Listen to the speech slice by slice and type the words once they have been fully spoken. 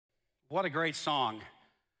What a great song.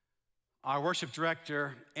 Our worship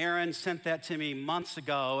director, Aaron, sent that to me months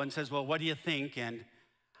ago and says, well, what do you think? And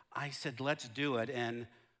I said, let's do it. And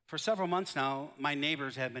for several months now, my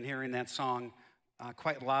neighbors have been hearing that song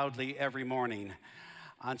quite loudly every morning.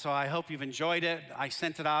 And so I hope you've enjoyed it. I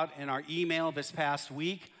sent it out in our email this past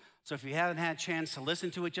week. So if you haven't had a chance to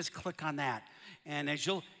listen to it, just click on that. And as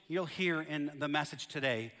you'll hear in the message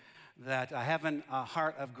today, that having a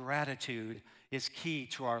heart of gratitude is key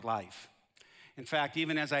to our life. In fact,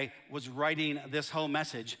 even as I was writing this whole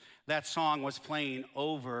message, that song was playing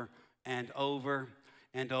over and over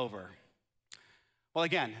and over. Well,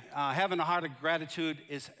 again, having a heart of gratitude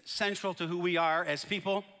is central to who we are as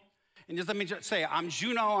people. And just let me just say, I'm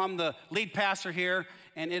Juno, I'm the lead pastor here,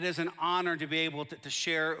 and it is an honor to be able to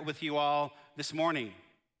share with you all this morning.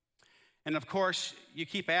 And of course, you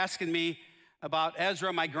keep asking me about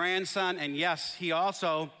Ezra, my grandson, and yes, he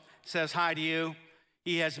also says hi to you.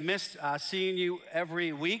 He has missed seeing you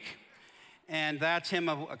every week, and that's him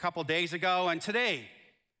a couple days ago. And today,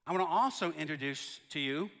 I want to also introduce to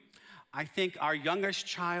you, I think, our youngest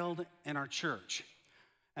child in our church,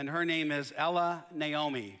 and her name is Ella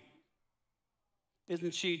Naomi.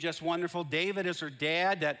 Isn't she just wonderful? David is her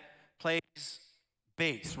dad that plays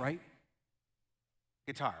bass, right?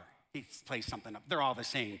 Guitar. He plays something up. They're all the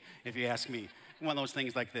same, if you ask me. One of those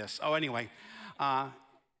things like this. Oh, anyway.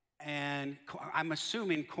 And I'm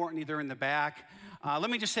assuming, Courtney, they're in the back. Let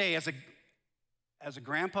me just say, as a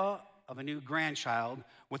grandpa of a new grandchild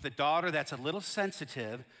with a daughter that's a little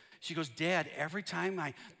sensitive, she goes, Dad, every time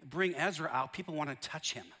I bring Ezra out, people want to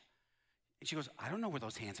touch him. And she goes, I don't know where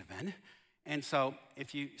those hands have been. And so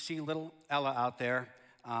if you see little Ella out there,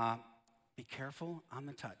 be careful on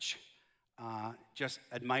the touch. Just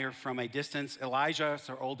admire from a distance. Elijah is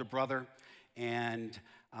her older brother, and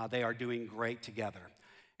they are doing great together.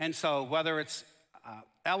 And so whether it's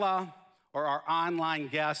Ella or our online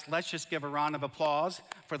guests, let's just give a round of applause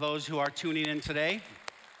for those who are tuning in today.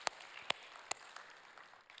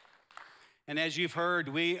 And as you've heard,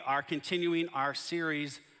 we are continuing our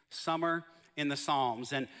series, Summer in the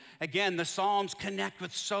Psalms. And again, the Psalms connect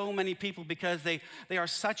with so many people because they are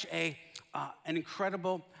such an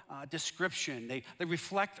incredible description. They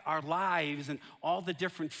reflect our lives and all the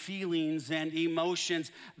different feelings and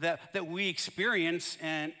emotions that we experience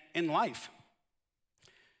in life.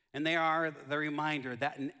 And they are the reminder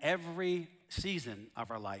that in every season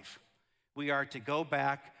of our life, we are to go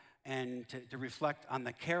back and to reflect on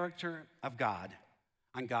the character of God,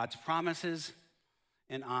 on God's promises,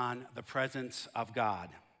 and on the presence of God.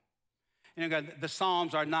 You know, the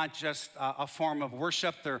Psalms are not just a form of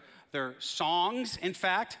worship, they're songs, in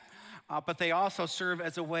fact, but they also serve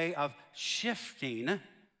as a way of shifting,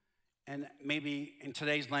 and maybe in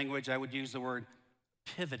today's language I would use the word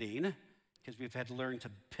pivoting, because we've had to learn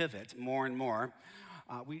to pivot more and more.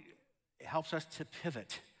 It helps us to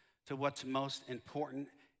pivot to what's most important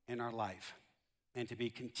in our life and to be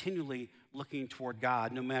continually looking toward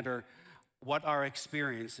God, no matter what our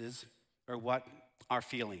experiences or what our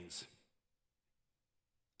feelings.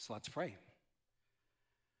 So let's pray.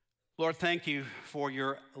 Lord, thank you for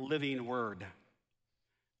your living word,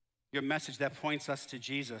 your message that points us to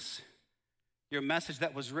Jesus, your message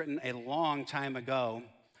that was written a long time ago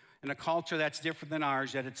in a culture that's different than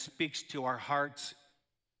ours, yet it speaks to our hearts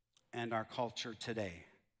and our culture today.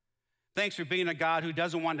 Thanks for being a God who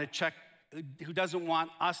doesn't want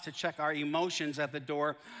us to check our emotions at the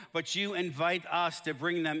door, but you invite us to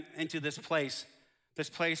bring them into this place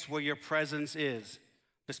where your presence is,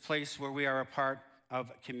 this place where we are a part of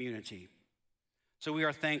community. So we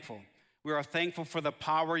are thankful. We are thankful for the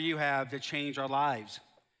power you have to change our lives.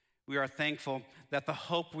 We are thankful that the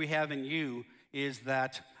hope we have in you is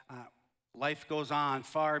that life goes on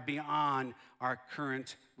far beyond our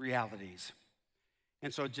current realities.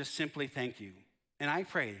 And so just simply thank you. And I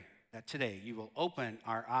pray that today you will open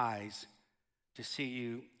our eyes to see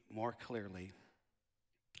you more clearly.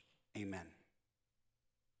 Amen.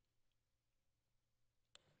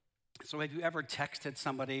 So have you ever texted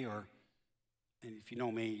somebody, and if you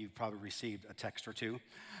know me, you've probably received a text or two.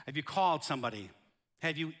 Have you called somebody?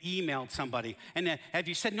 Have you emailed somebody? And have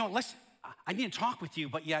you said, no, I need to talk with you,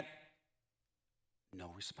 but yet no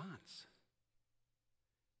response.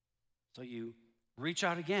 So you reach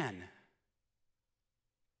out again.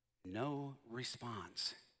 No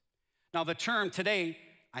response. Now the term today,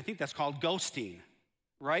 I think that's called ghosting,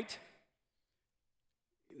 right?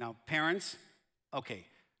 Now parents, okay,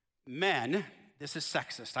 men, this is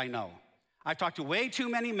sexist, I know. I've talked to way too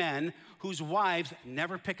many men whose wives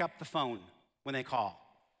never pick up the phone when they call,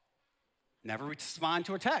 never respond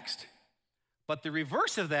to a text. But the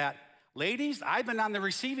reverse of that Ladies, I've been on the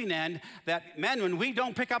receiving end that men, when we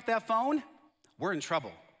don't pick up that phone, we're in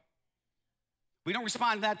trouble. We don't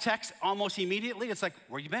respond to that text almost immediately. It's like,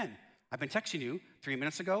 where you been? I've been texting you 3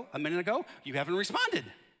 minutes ago, a minute ago. You haven't responded.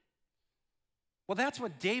 Well, that's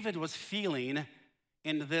what David was feeling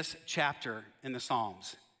in this chapter in the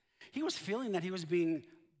Psalms. He was feeling that he was being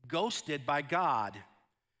ghosted by God.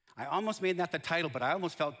 I almost made that the title, but I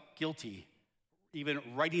almost felt guilty even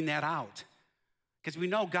writing that out. Because we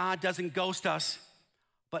know God doesn't ghost us.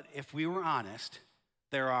 But if we were honest,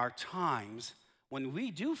 there are times when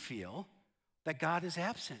we do feel that God is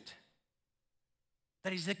absent,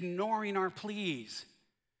 that he's ignoring our pleas,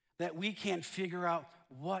 that we can't figure out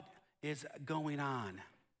what is going on.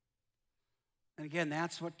 And again,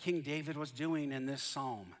 that's what King David was doing in this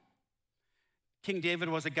psalm. King David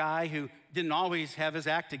was a guy who didn't always have his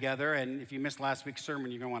act together, and if you missed last week's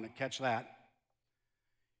sermon, you're going to want to catch that.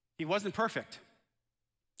 He wasn't perfect,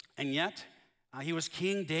 and yet he was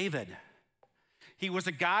King David. He was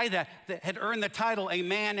a guy that had earned the title, a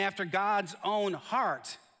man after God's own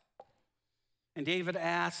heart. And David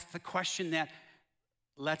asked the question that,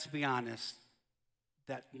 let's be honest,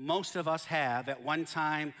 that most of us have at one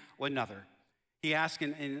time or another. He asked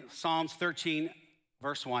in Psalms 13,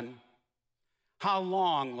 verse 1, how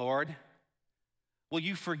long, Lord, will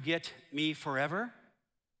you forget me forever?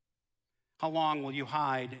 How long will you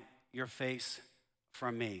hide your face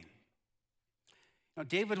from me? Now,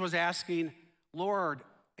 David was asking, Lord,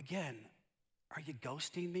 again, are you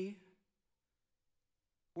ghosting me?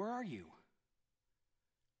 Where are you?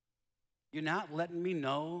 You're not letting me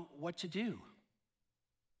know what to do.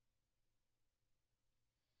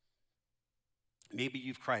 Maybe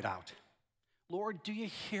you've cried out, Lord, do you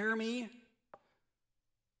hear me?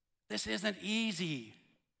 This isn't easy.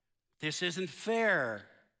 This isn't fair.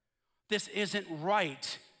 This isn't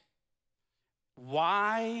right.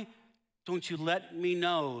 Why don't you let me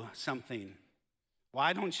know something?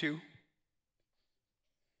 Why don't you?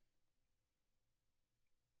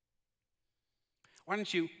 Why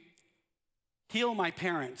don't you heal my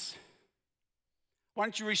parents? Why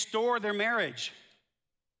don't you restore their marriage?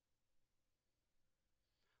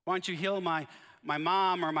 Why don't you heal my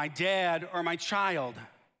mom or my dad or my child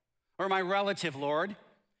or my relative, Lord?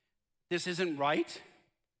 This isn't right.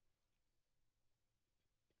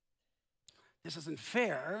 This isn't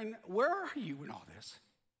fair. And where are you in all this?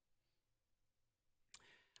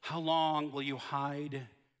 How long will you hide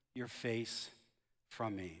your face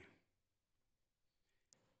from me?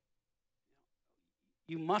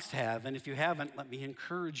 You must have, and if you haven't, let me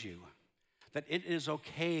encourage you that it is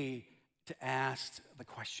okay to ask the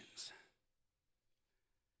questions.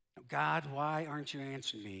 God, why aren't you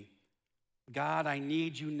answering me? God, I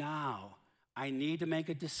need you now. I need to make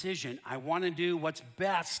a decision. I want to do what's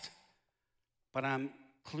best, but I'm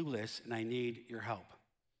clueless and I need your help.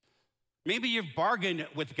 Maybe you've bargained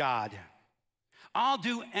with God. I'll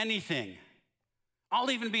do anything.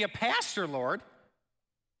 I'll even be a pastor, Lord.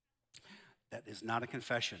 That is not a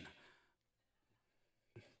confession.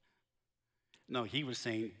 No, he was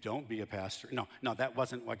saying, don't be a pastor. No, that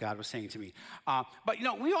wasn't what God was saying to me. But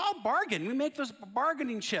we all bargain. We make those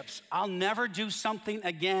bargaining chips. I'll never do something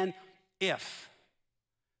again if.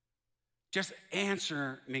 Just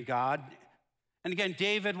answer me, God. And again,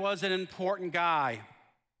 David was an important guy.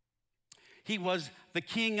 He was the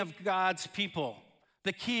king of God's people,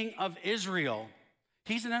 the king of Israel.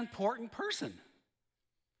 He's an important person.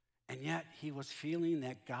 And yet he was feeling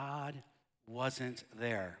that God wasn't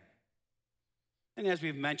there. And as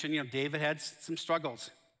we've mentioned, David had some struggles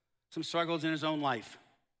in his own life.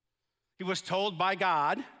 He was told by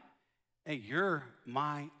God, hey, you're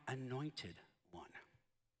my anointed one,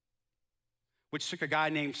 which took a guy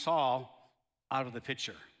named Saul out of the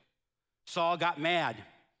picture. Saul got mad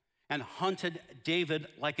and hunted David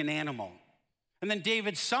like an animal. And then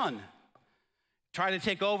David's son tried to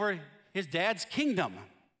take over his dad's kingdom.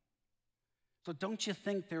 So don't you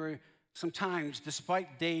think there were some times,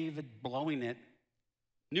 despite David blowing it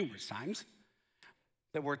numerous times,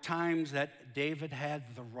 there were times that David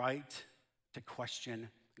had the right to question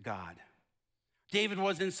God. David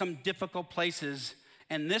was in some difficult places,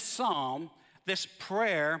 and this psalm, this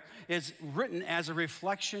prayer, is written as a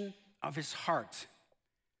reflection of his heart.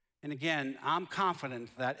 And again, I'm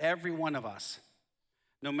confident that every one of us,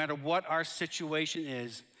 no matter what our situation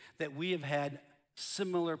is, that we have had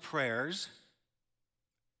similar prayers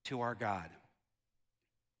to our God.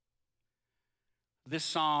 This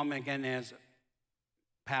psalm, again, as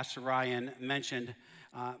Pastor Ryan mentioned,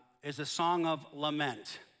 is a song of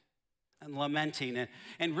lament and lamenting.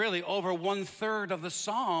 And really, over 1/3 of the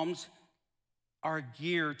psalms are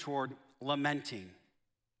geared toward lamenting.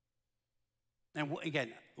 And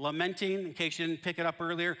again, lamenting, in case you didn't pick it up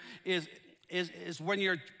earlier, is when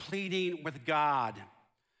you're pleading with God.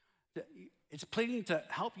 It's pleading to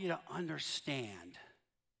help you to understand.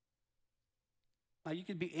 Now, you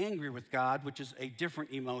could be angry with God, which is a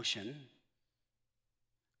different emotion.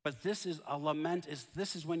 But this is a lament.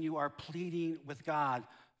 This is when you are pleading with God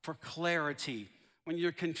for clarity, when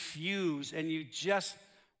you're confused and you just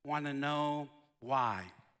want to know why.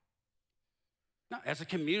 Now, as a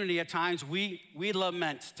community, at times, we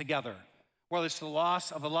lament together, whether it's the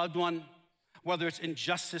loss of a loved one, whether it's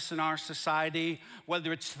injustice in our society,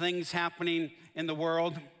 whether it's things happening in the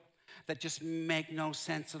world that just make no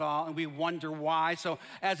sense at all, and we wonder why. So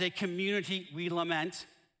as a community, we lament,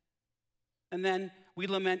 and then we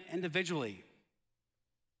lament individually.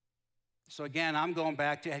 So again, I'm going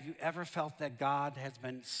back to, have you ever felt that God has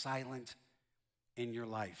been silent in your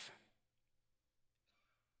life?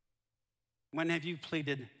 When have you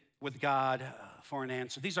pleaded with God for an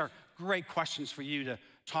answer? These are great questions for you to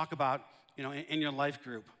talk about, in your life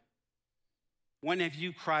group. When have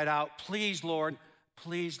you cried out, please, Lord,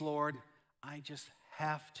 I just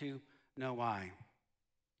have to know why.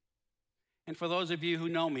 And for those of you who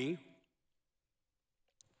know me,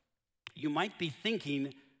 you might be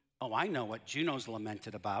thinking, oh, I know what Juno's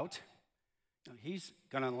lamented about. He's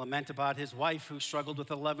going to lament about his wife who struggled with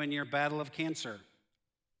an 11-year battle of cancer.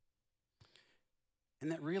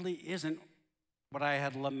 And that really isn't what I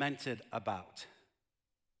had lamented about.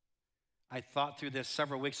 I thought through this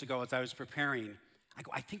several weeks ago as I was preparing.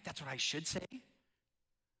 I think that's what I should say.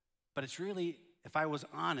 But it's really, if I was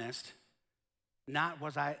honest, not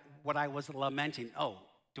what I was lamenting. Oh,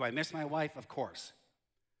 do I miss my wife? Of course.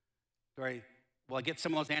 Will I get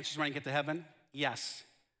some of those answers when I get to heaven? Yes.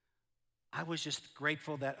 I was just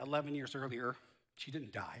grateful that 11 years earlier, she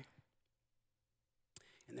didn't die.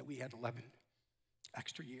 And that we had 11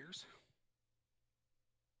 extra years.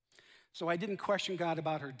 So I didn't question God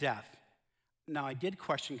about her death. Now, I did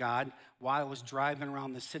question God while I was driving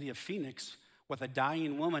around the city of Phoenix with a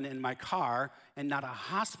dying woman in my car, and not a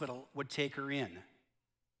hospital would take her in.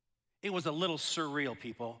 It was a little surreal,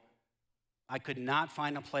 people. I could not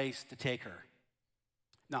find a place to take her.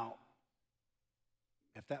 Now,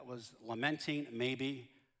 if that was lamenting, maybe,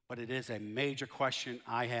 but it is a major question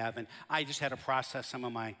I have, and I just had to process some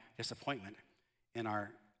of my disappointment in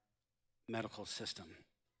our medical system.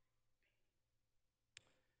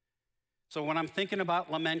 So when I'm thinking about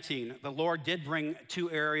lamenting, the Lord did bring two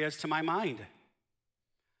areas to my mind.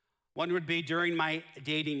 One would be during my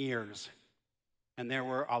dating years, and there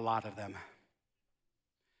were a lot of them.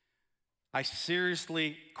 I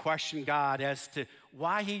seriously questioned God as to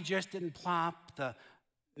why he just didn't plop the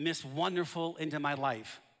Miss Wonderful into my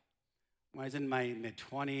life. When I was in my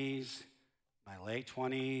mid-20s, my late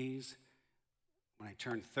 20s, when I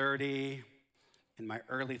turned 30, in my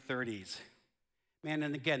early 30s. Man,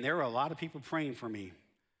 and again, there were a lot of people praying for me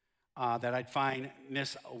that I'd find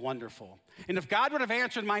Miss Wonderful. And if God would have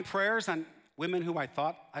answered my prayers on women who I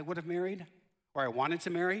thought I would have married or I wanted to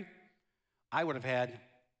marry, I would have had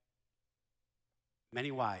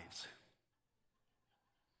many wives.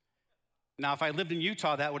 Now, if I lived in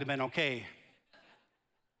Utah, that would have been okay.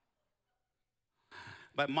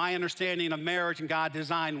 But my understanding of marriage and God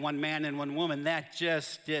designed one man and one woman, that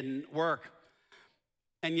just didn't work.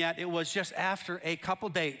 And yet it was just after a couple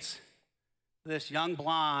dates, this young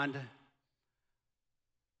blonde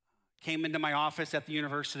came into my office at the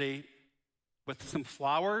university with some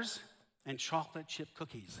flowers and chocolate chip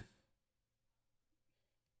cookies.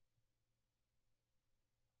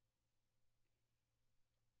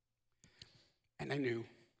 And I knew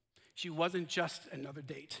she wasn't just another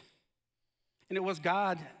date. And it was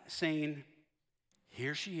God saying,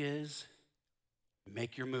 here she is,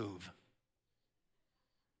 make your move.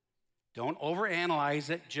 Don't overanalyze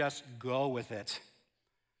it, just go with it.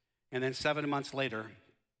 And then 7 months later,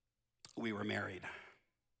 we were married.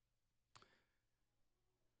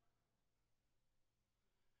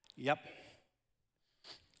 Yep.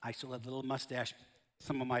 I still had a little mustache.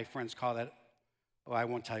 Some of my friends call that, I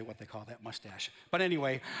won't tell you what they call that mustache. But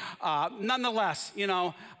anyway, nonetheless,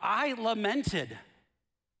 I lamented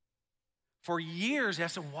for years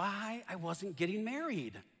as to why I wasn't getting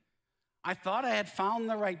married. I thought I had found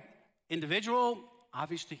the right individual.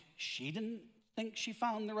 Obviously, she didn't think she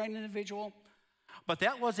found the right individual. But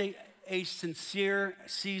that was a sincere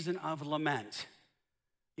season of lament.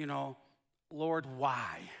 Lord,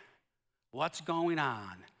 why? What's going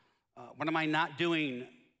on? What am I not doing?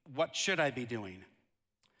 What should I be doing?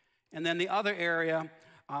 And then the other area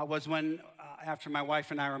was when, after my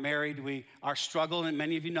wife and I were married, our struggle, and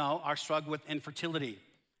many of you know, our struggle with infertility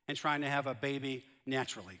and trying to have a baby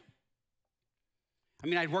naturally. I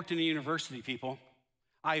mean, I'd worked in a university, people.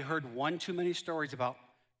 I heard one too many stories about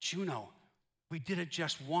Juno. We did it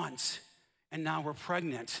just once, and now we're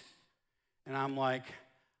pregnant. And I'm like,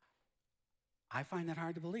 I find that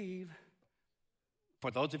hard to believe. For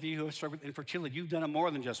those of you who have struggled with infertility, you've done it more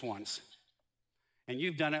than just once. And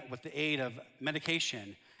you've done it with the aid of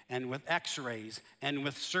medication and with x-rays and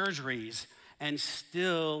with surgeries, and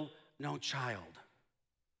still no child.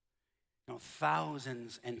 You know,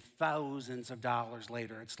 thousands and thousands of dollars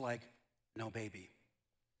later, it's like, no baby.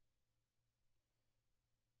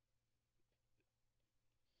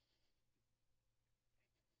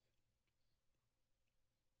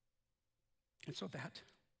 And so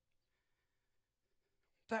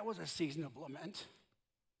that was a season of lament.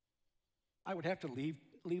 I would have to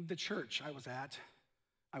leave the church I was at.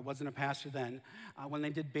 I wasn't a pastor then, when they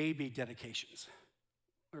did baby dedications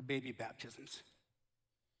or baby baptisms.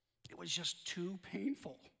 It was just too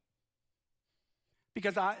painful.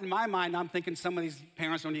 Because in my mind, I'm thinking some of these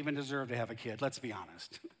parents don't even deserve to have a kid, let's be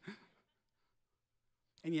honest.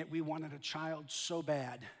 And yet we wanted a child so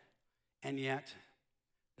bad, and yet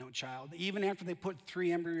no child, even after they put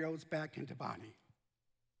 3 embryos back into Bonnie.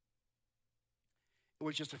 It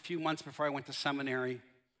was just a few months before I went to seminary,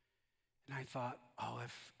 and I thought, oh,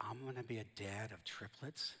 if I'm gonna be a dad of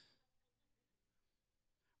triplets,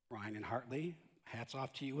 Ryan and Hartley, hats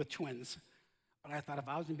off to you with twins. But I thought if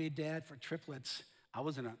I was gonna be a dad for triplets, I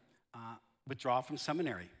was gonna withdraw from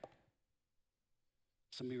seminary.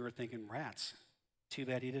 Some of you were thinking, rats, too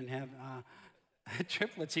bad he didn't have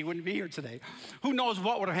triplets, he wouldn't be here today. Who knows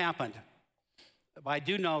what would have happened? But I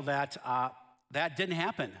do know that that didn't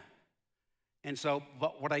happen. And so,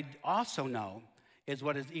 but what I also know is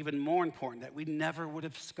what is even more important, that we never would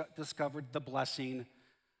have discovered the blessing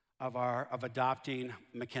of adopting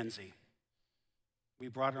Mackenzie. We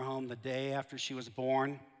brought her home the day after she was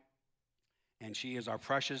born, and she is our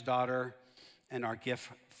precious daughter and our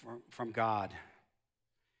gift from God.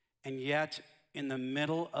 And yet, in the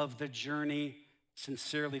middle of the journey,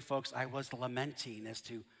 sincerely, folks, I was lamenting as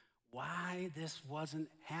to why this wasn't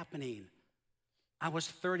happening. I was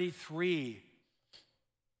 33.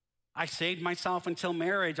 I saved myself until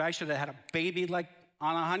marriage. I should have had a baby like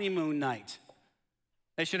on a honeymoon night.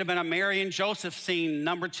 It should have been a Mary and Joseph scene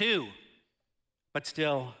number 2, but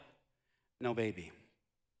still no baby.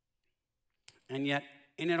 And yet,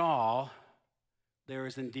 in it all, there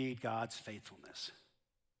is indeed God's faithfulness.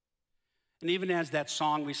 And even as that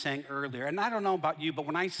song we sang earlier, and I don't know about you, but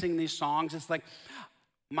when I sing these songs, it's like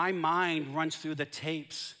my mind runs through the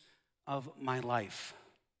tapes of my life.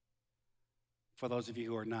 For those of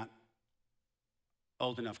you who are not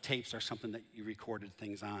old enough, tapes are something that you recorded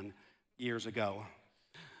things on years ago.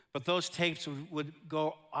 But those tapes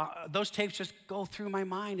those tapes just go through my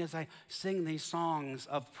mind as I sing these songs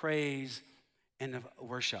of praise and of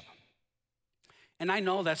worship. And I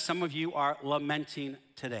know that some of you are lamenting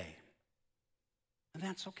today. And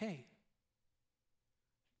that's okay.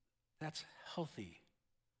 That's healthy.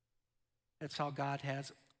 That's how God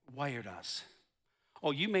has wired us.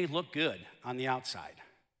 Oh, you may look good on the outside.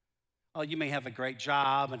 Oh, you may have a great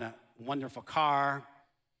job and a wonderful car.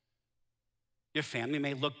 Your family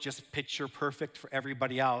may look just picture perfect for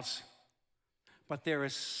everybody else. But there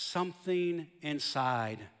is something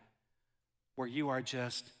inside where you are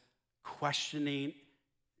just questioning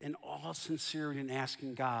in all sincerity and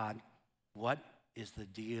asking God, what is the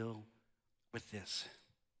deal with this?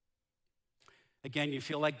 Again, you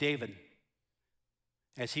feel like David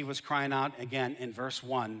as he was crying out again in verse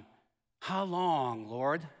 1, how long,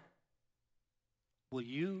 Lord, will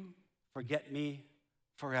you forget me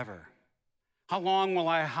forever? How long will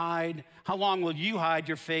I hide? How long will you hide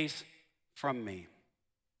your face from me?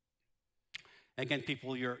 Again,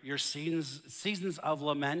 people, your seasons of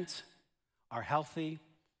lament are healthy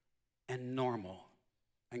and normal,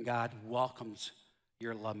 and God welcomes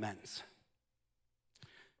your laments.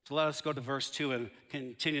 So let us go to verse 2 and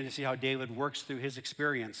continue to see how David works through his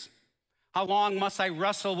experience. How long must I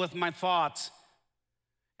wrestle with my thoughts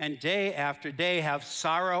and day after day have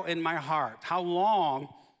sorrow in my heart? How long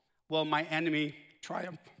will my enemy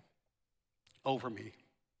triumph over me?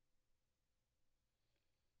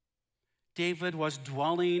 David was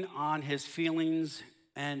dwelling on his feelings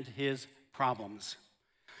and his problems.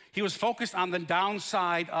 He was focused on the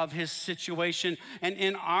downside of his situation, and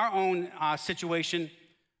in our own situation,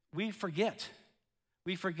 we forget.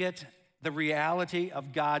 We forget the reality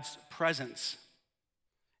of God's presence.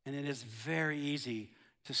 And it is very easy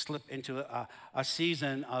to slip into a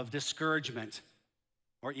season of discouragement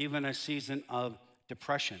or even a season of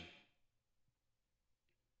depression.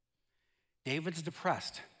 David's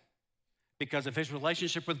depressed because of his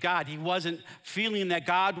relationship with God. He wasn't feeling that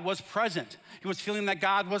God was present. He was feeling that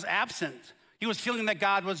God was absent. He was feeling that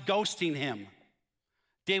God was ghosting him.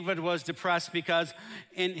 David was depressed because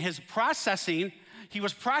in his processing, he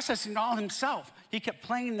was processing all himself. He kept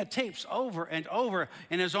playing the tapes over and over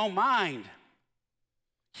in his own mind.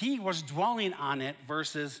 He was dwelling on it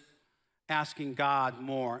versus asking God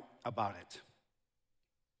more about it.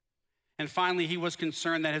 And finally, he was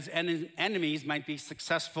concerned that his enemies might be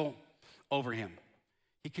successful over him.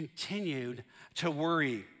 He continued to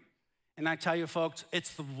worry. And I tell you, folks,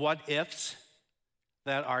 it's the what-ifs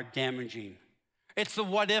that are damaging. It's the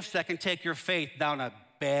what-ifs that can take your faith down a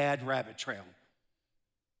bad rabbit trail.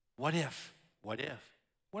 What if? What if?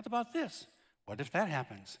 What about this? What if that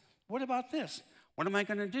happens? What about this? What am I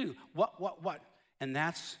going to do? What? And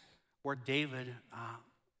that's where David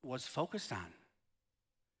was focused on.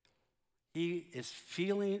 He is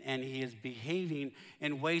feeling and he is behaving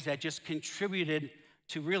in ways that just contributed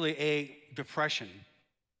to really a depression.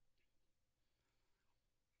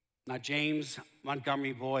 Now, James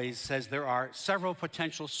Montgomery Boyce says there are several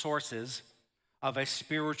potential sources of a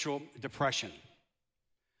spiritual depression.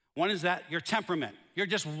 One is that your temperament. You're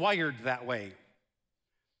just wired that way.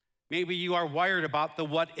 Maybe you are wired about the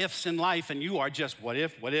what-ifs in life, and you are just what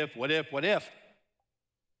if.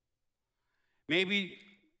 Maybe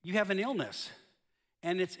you have an illness,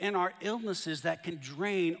 and it's in our illnesses that can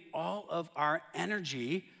drain all of our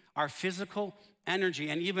energy, our physical energy,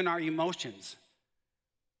 and even our emotions.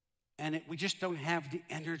 And we just don't have the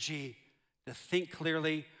energy to think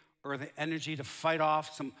clearly or the energy to fight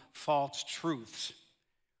off some false truths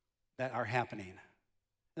that are happening.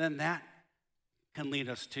 And then that can lead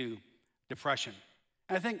us to depression.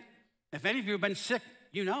 And I think if any of you have been sick,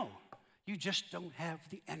 you know, you just don't have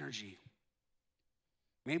the energy.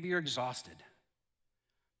 Maybe you're exhausted.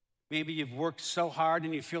 Maybe you've worked so hard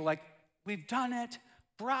and you feel like, we've done it,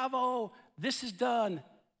 bravo, this is done.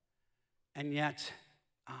 And yet,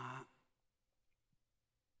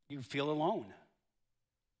 you feel alone.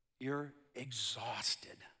 You're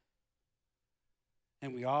exhausted.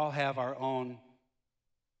 And we all have our own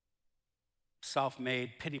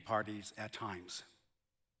self-made pity parties at times.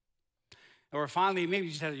 Or finally, maybe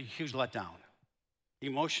you just had a huge letdown,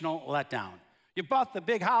 emotional letdown. You bought the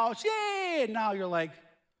big house, yay, and now you're like,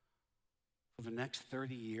 for the next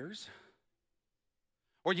 30 years?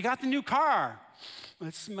 Or you got the new car,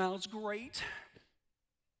 it smells great.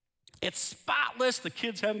 It's spotless, the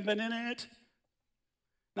kids haven't been in it.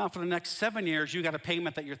 Now for the next 7 years, you got a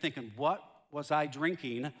payment that you're thinking, what was I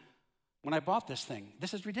drinking when I bought this thing?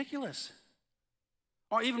 This is ridiculous.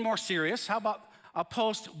 Or even more serious, how about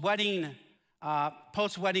post-wedding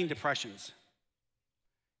depressions?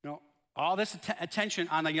 You know, all this attention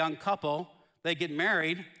on a young couple, they get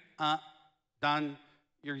married, done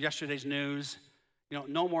your yesterday's news. You know,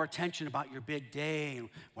 no more attention about your big day and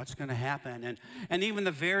what's going to happen. And even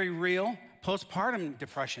the very real postpartum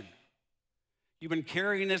depression. You've been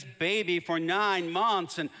carrying this baby for 9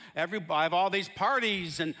 months, and I have all these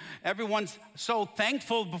parties, and everyone's so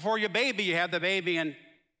thankful before your baby. You have the baby, and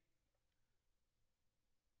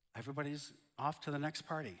everybody's off to the next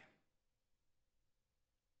party.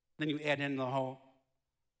 Then you add in the whole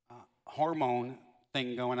hormone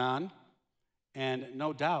thing going on, and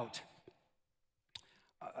no doubt,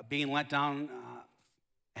 being let down,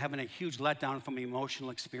 having a huge letdown from an emotional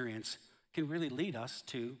experience can really lead us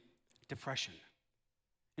to depression.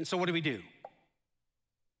 And so what do we do?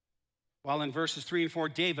 Well, in verses 3 and 4,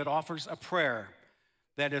 David offers a prayer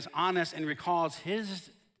that is honest and recalls his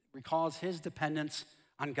dependence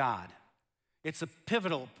on God. It's a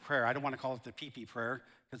pivotal prayer. I don't want to call it the pee-pee prayer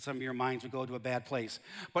because some of your minds would go to a bad place.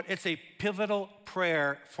 But it's a pivotal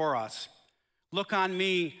prayer for us. Look on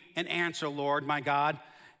me and answer, Lord, my God.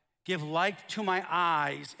 Give light to my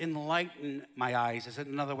eyes, enlighten my eyes. Is it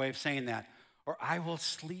another way of saying that? Or I will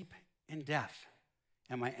sleep in death,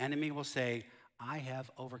 and my enemy will say, I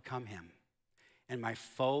have overcome him, and my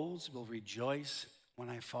foes will rejoice when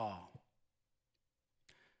I fall.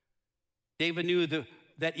 David knew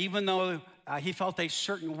that even though he felt a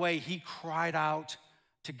certain way, he cried out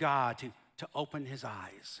to God to open his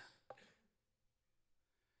eyes.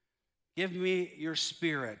 Give me your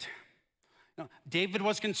spirit. Now, David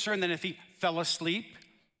was concerned that if he fell asleep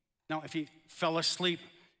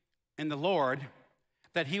in the Lord,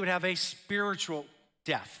 that he would have a spiritual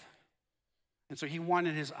death. And so he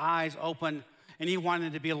wanted his eyes open, and he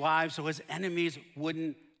wanted to be alive so his enemies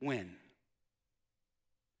wouldn't win.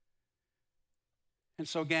 And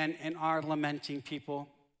so again, in our lamenting people,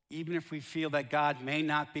 even if we feel that God may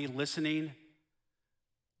not be listening,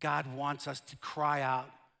 God wants us to cry out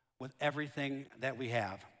with everything that we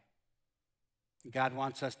have. God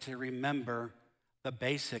wants us to remember the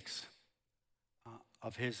basics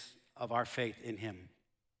of our faith in him.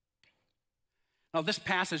 Now, this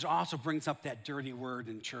passage also brings up that dirty word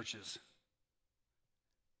in churches.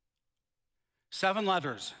 7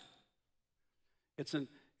 letters.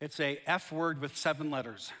 It's a F word with 7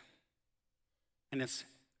 letters, and it's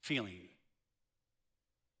feeling.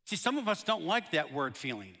 See, some of us don't like that word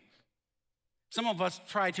feeling. Some of us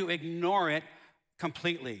try to ignore it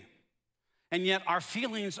completely. And yet our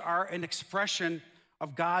feelings are an expression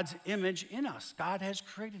of God's image in us. God has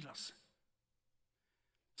created us.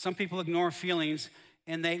 Some people ignore feelings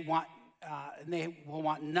and they will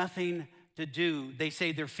want nothing to do. They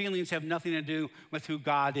say their feelings have nothing to do with who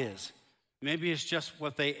God is. Maybe it's just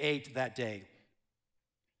what they ate that day.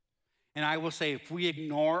 And I will say, if we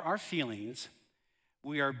ignore our feelings,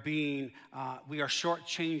 we are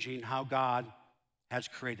shortchanging how God has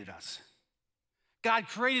created us. God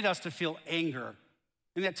created us to feel anger.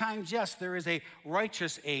 And at times, yes, there is a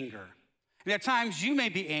righteous anger. And at times, you may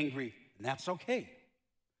be angry, and that's okay.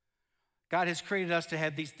 God has created us to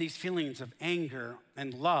have these feelings of anger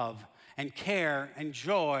and love and care and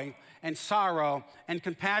joy and sorrow and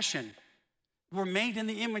compassion. We're made in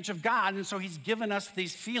the image of God, and so he's given us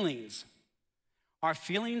these feelings. Our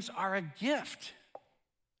feelings are a gift.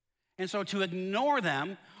 And so to ignore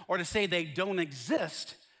them or to say they don't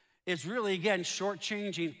exist is really, again,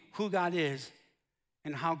 shortchanging who God is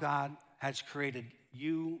and how God has created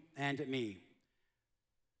you and me.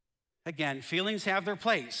 Again, feelings have their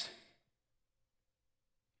place.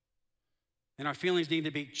 And our feelings need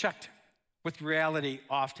to be checked with reality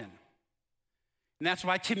often. And that's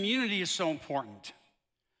why community is so important.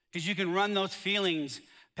 Because you can run those feelings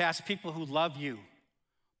past people who love you,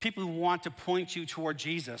 people who want to point you toward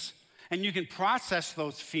Jesus. And you can process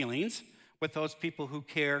those feelings with those people who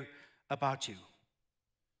care about you.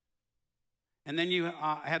 And then you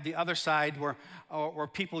have the other side where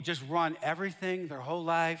people just run everything, their whole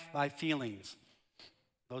life, by feelings.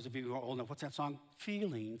 Those of you who are old enough, what's that song?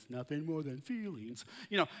 Feelings, nothing more than feelings.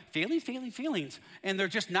 You know, feelings. And they're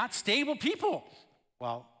just not stable people.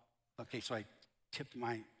 Well, okay, so I tipped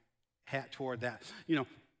my hat toward that. You know,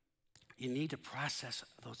 you need to process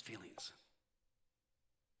those feelings.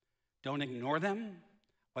 Don't ignore them,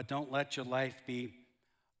 but don't let your life be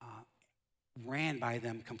ran by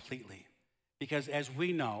them completely. Because as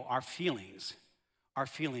we know, our feelings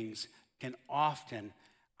can often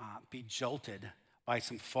be jolted by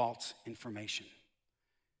some false information.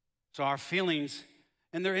 So our feelings,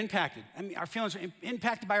 and they're impacted. I mean, our feelings are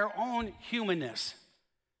impacted by our own humanness.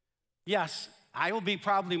 Yes, I will be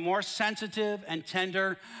probably more sensitive and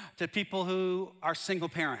tender to people who are single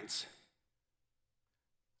parents.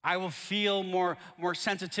 I will feel more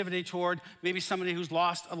sensitivity toward maybe somebody who's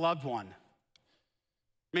lost a loved one.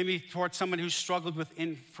 Maybe toward someone who's struggled with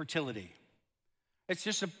infertility. It's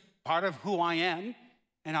just a part of who I am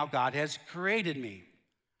and how God has created me.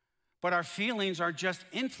 But our feelings are just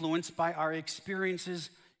influenced by our experiences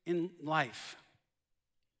in life.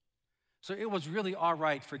 So it was really all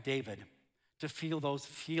right for David to feel those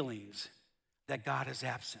feelings that God is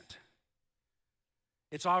absent.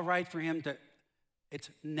 It's all right for him it's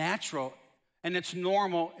natural and it's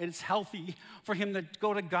normal and it's healthy for him to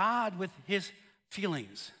go to God with his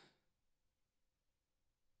feelings.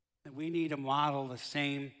 And we need to model the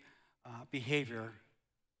same behavior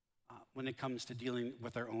when it comes to dealing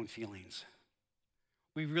with our own feelings.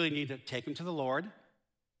 We really need to take them to the Lord.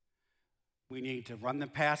 We need to run them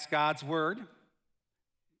past God's word,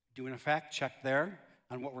 doing a fact check there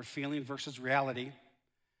on what we're feeling versus reality.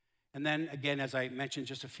 And then again, as I mentioned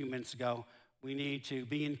just a few minutes ago, we need to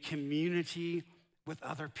be in community with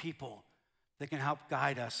other people that can help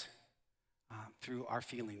guide us through our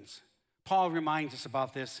feelings. Paul reminds us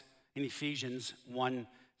about this in Ephesians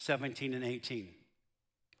 1:17 and 18.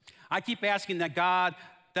 I keep asking that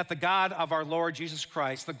the God of our Lord Jesus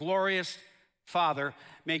Christ, the glorious Father,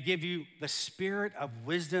 may give you the spirit of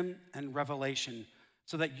wisdom and revelation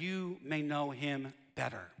so that you may know him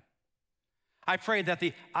better. I pray that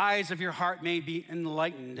the eyes of your heart may be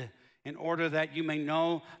enlightened in order that you may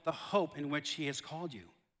know the hope in which he has called you,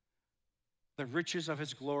 the riches of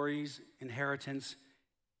his glory's inheritance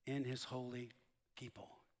in his holy people.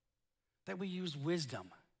 That we use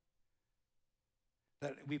wisdom.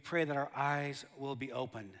 That we pray that our eyes will be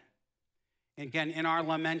opened. And again, in our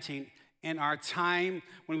lamenting, in our time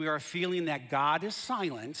when we are feeling that God is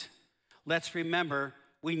silent, let's remember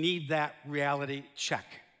we need that reality check.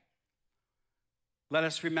 Let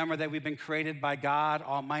us remember that we've been created by God,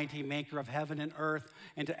 Almighty, maker of heaven and earth,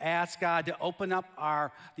 and to ask God to open up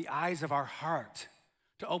the eyes of our heart,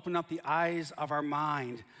 to open up the eyes of our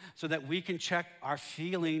mind so that we can check our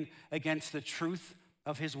feeling against the truth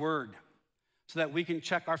of his word, so that we can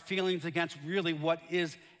check our feelings against really what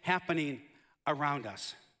is happening around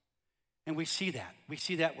us. And we see that. We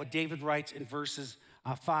see that what David writes in verses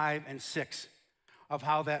 5 and 6 of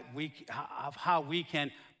how we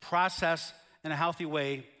can process in a healthy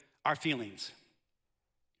way our feelings.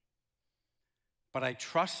 But I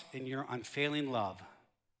trust in your unfailing love.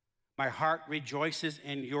 My heart rejoices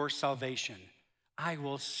in your salvation. I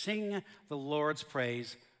will sing the Lord's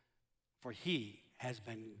praise, for he has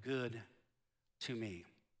been good to me.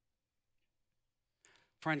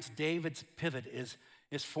 Friends, David's pivot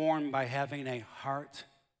is formed by having a heart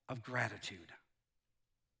of gratitude.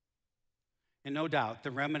 And no doubt,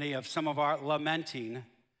 the remedy of some of our lamenting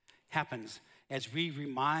happens as we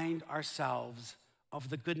remind ourselves of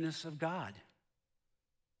the goodness of God.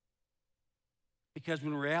 Because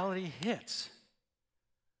when reality hits,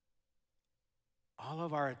 all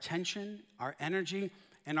of our attention, our energy,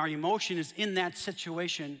 and our emotion is in that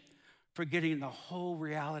situation, forgetting the whole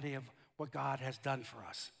reality of what God has done for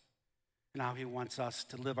us and how he wants us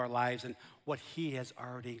to live our lives and what he has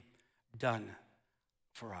already done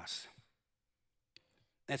for us.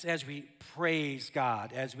 As we praise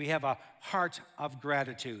God, as we have a heart of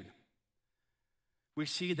gratitude, we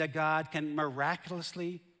see that God can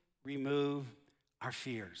miraculously remove our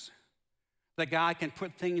fears, that God can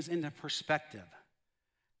put things into perspective,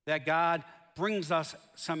 that God brings us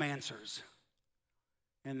some answers,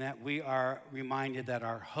 and that we are reminded that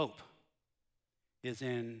our hope is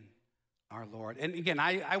in our Lord. And again,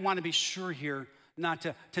 I want to be sure here not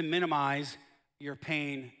to minimize your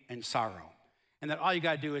pain and sorrow, and that all you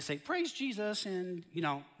got to do is say, praise Jesus, and,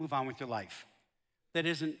 move on with your life. That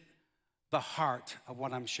isn't the heart of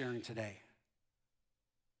what I'm sharing today.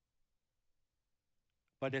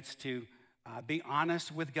 But it's to be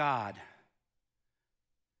honest with God.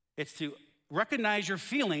 It's to recognize your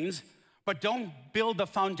feelings, but don't build the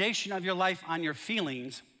foundation of your life on your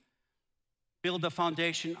feelings. Build the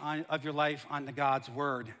foundation of your life on the God's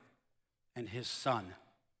word and his son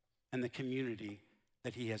and the community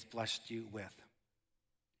that he has blessed you with.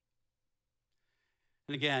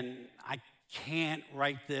 And again, I can't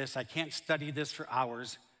write this, I can't study this for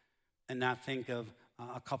hours and not think of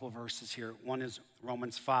a couple verses here. One is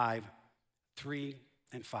Romans 5, 3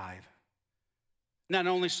 and 5. Not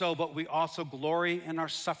only so, but we also glory in our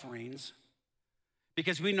sufferings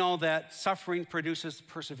because we know that suffering produces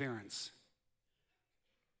perseverance.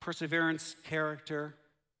 Perseverance, character,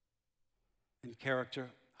 and character,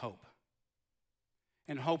 hope.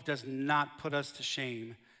 And hope does not put us to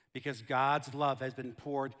shame because God's love has been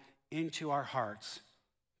poured into our hearts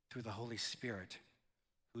through the Holy Spirit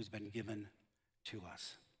who's been given to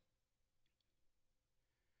us.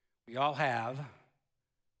 We all have,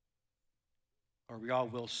 or we all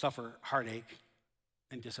will suffer heartache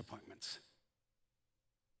and disappointments.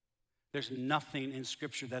 There's nothing in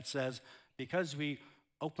Scripture that says because we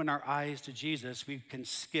open our eyes to Jesus, we can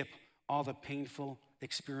skip all the painful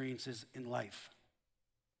experiences in life.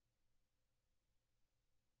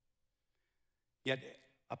 Yet,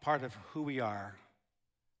 a part of who we are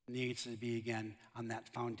needs to be, again, on that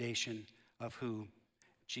foundation of who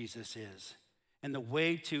Jesus is. And the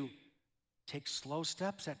way to take slow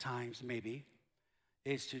steps at times, maybe,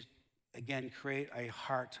 is to, again, create a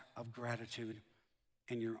heart of gratitude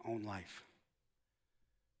in your own life.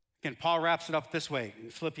 Again, Paul wraps it up this way in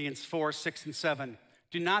Philippians 4, 6, and 7.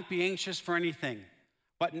 Do not be anxious for anything,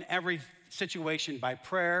 but in every situation, by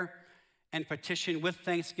prayer and petition with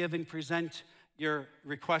thanksgiving, present your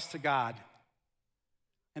request to God.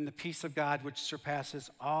 And the peace of God, which surpasses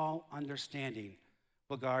all understanding,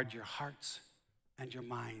 will guard your hearts and your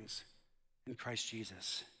minds in Christ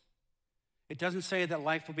Jesus. It doesn't say that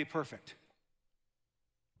life will be perfect,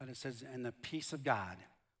 but it says, and the peace of God,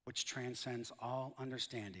 which transcends all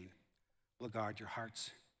understanding, will guard your hearts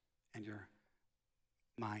and your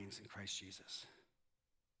minds in Christ Jesus.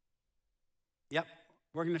 Yep,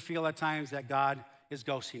 we're going to feel at times that God is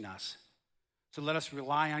ghosting us. So let us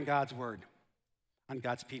rely on God's word, on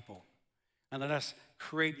God's people. And let us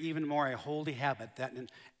create even more a holy habit that in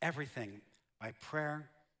everything, by prayer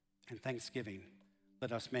and thanksgiving,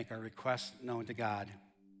 let us make our requests known to God.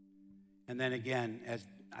 And then again, as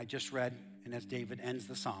I just read, and as David ends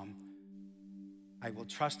the psalm, I will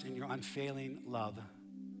trust in your unfailing love.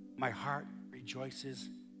 My heart rejoices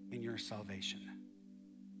in your salvation.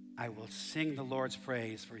 I will sing the Lord's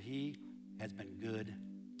praise, for he has been good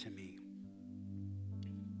to me.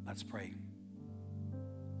 Let's pray.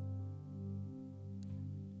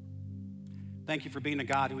 Thank you for being a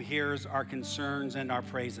God who hears our concerns and our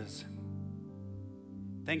praises.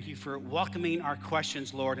 Thank you for welcoming our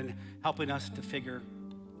questions, Lord, and helping us to figure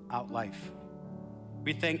out life.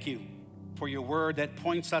 We thank you for your word that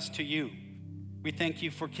points us to you. We thank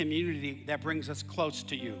you for community that brings us close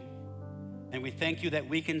to you. And we thank you that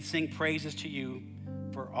we can sing praises to you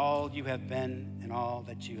for all you have been and all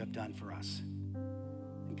that you have done for us.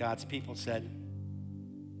 And God's people said,